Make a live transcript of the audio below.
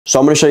So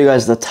I'm going to show you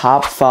guys the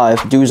top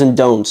 5 do's and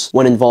don'ts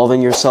when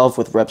involving yourself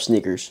with rep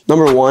sneakers.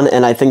 Number 1,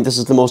 and I think this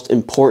is the most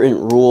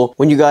important rule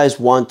when you guys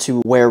want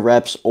to wear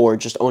reps or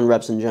just own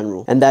reps in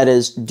general, and that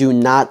is do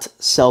not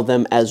sell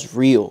them as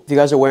real. If you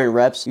guys are wearing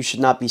reps, you should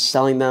not be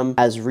selling them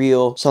as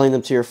real, selling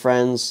them to your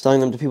friends,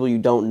 selling them to people you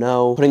don't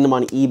know, putting them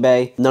on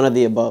eBay, none of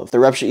the above. The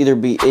reps should either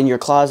be in your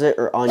closet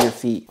or on your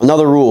feet.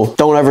 Another rule,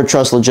 don't ever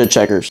trust legit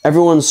checkers.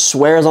 Everyone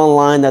swears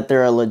online that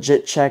they're a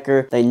legit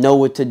checker, they know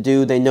what to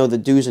do, they know the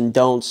do's and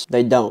don'ts.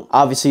 They don't.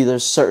 Obviously,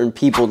 there's certain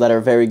people that are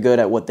very good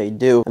at what they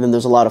do, and then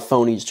there's a lot of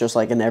phonies just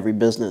like in every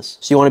business.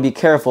 So you want to be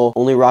careful,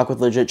 only rock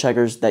with legit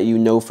checkers that you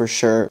know for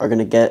sure are going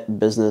to get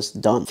business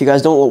done. If you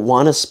guys don't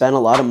want to spend a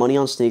lot of money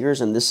on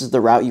sneakers and this is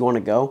the route you want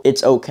to go,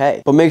 it's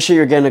okay. But make sure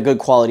you're getting a good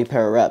quality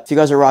pair of reps. If you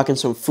guys are rocking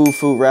some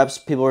foo-foo reps,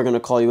 people are going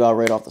to call you out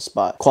right off the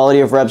spot.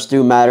 Quality of reps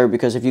do matter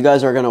because if you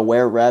guys are going to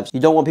wear reps,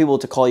 you don't want people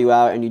to call you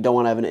out and you don't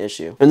want to have an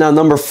issue. And now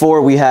number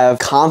 4, we have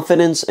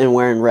confidence in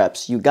wearing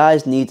reps. You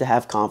guys need to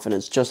have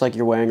confidence just like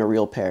you're wearing a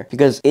real pair,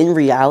 because in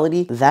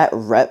reality that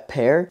rep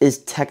pair is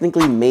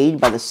technically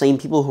made by the same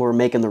people who are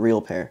making the real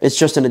pair. It's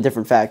just in a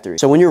different factory.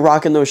 So when you're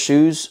rocking those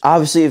shoes,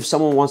 obviously if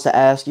someone wants to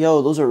ask,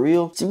 yo, those are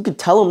real, so you could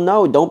tell them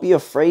no. Don't be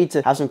afraid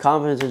to have some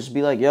confidence and just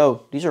be like,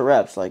 yo, these are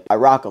reps. Like, I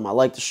rock them, I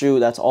like the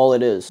shoe, that's all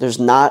it is. There's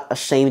not a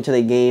shame to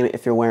the game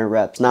if you're wearing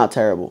reps. It's not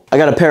terrible. I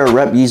got a pair of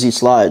rep Yeezy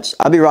slides.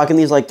 I'll be rocking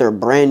these like they're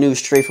brand new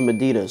straight from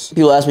Adidas.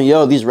 People ask me,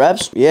 yo, these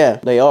reps? Yeah,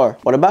 they are.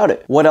 What about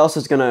it? What else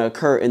is gonna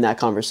occur in that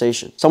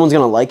conversation? Someone's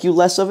gonna like you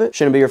less of it?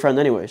 Shouldn't be your friend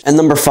anyways. And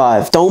number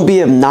 5, don't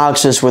be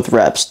obnoxious with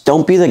reps.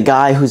 Don't be the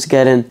guy who's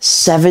getting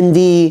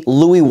 70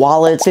 Louis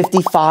wallets,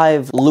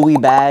 55 Louis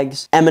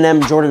bags,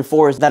 M&M Jordan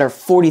 4s that are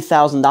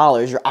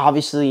 $40,000. You're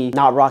obviously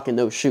not rocking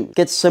those shoes.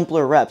 Get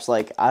simpler reps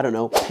like, I don't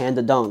know,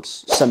 Panda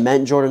Dunks,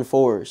 Cement Jordan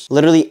 4s,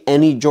 literally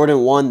any Jordan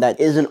 1 that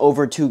isn't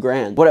over 2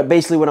 grand. But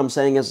basically what I'm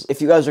saying is if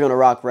you guys are gonna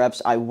rock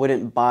reps, I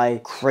wouldn't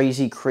buy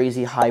crazy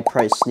high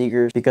priced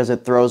sneakers because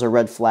it throws a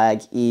red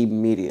flag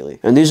immediately.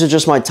 And these are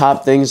just my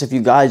top things if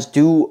you guys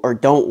do or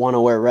don't want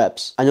to wear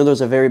reps. I know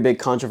there's a very big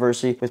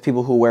controversy with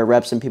people who wear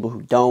reps and people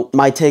who don't.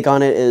 My take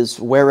on it is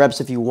wear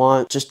reps if you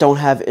want, just don't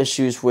have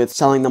issues with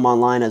selling them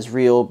online as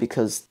real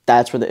because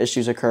that's where the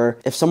issues occur.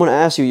 If someone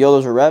asks you, yo,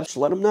 those are reps,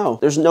 let them know.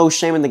 There's no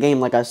shame in the game,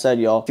 like I said,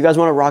 y'all. If you guys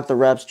want to rock the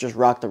reps, just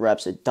rock the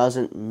reps. It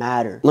doesn't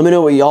matter. Let me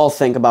know what y'all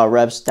think about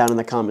reps down in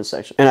the comment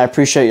section. And I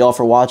appreciate y'all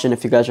for watching.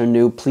 If you guys are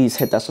new, please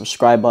hit that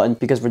subscribe button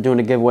because we're doing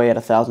a giveaway at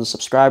 1,000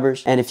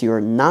 subscribers. And if you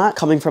are not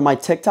coming from my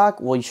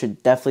TikTok, well, you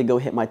should definitely go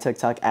hit my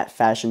TikTok at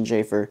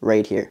FashionJafer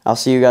right here. I'll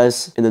see you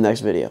guys in the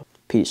next video.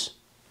 Peace.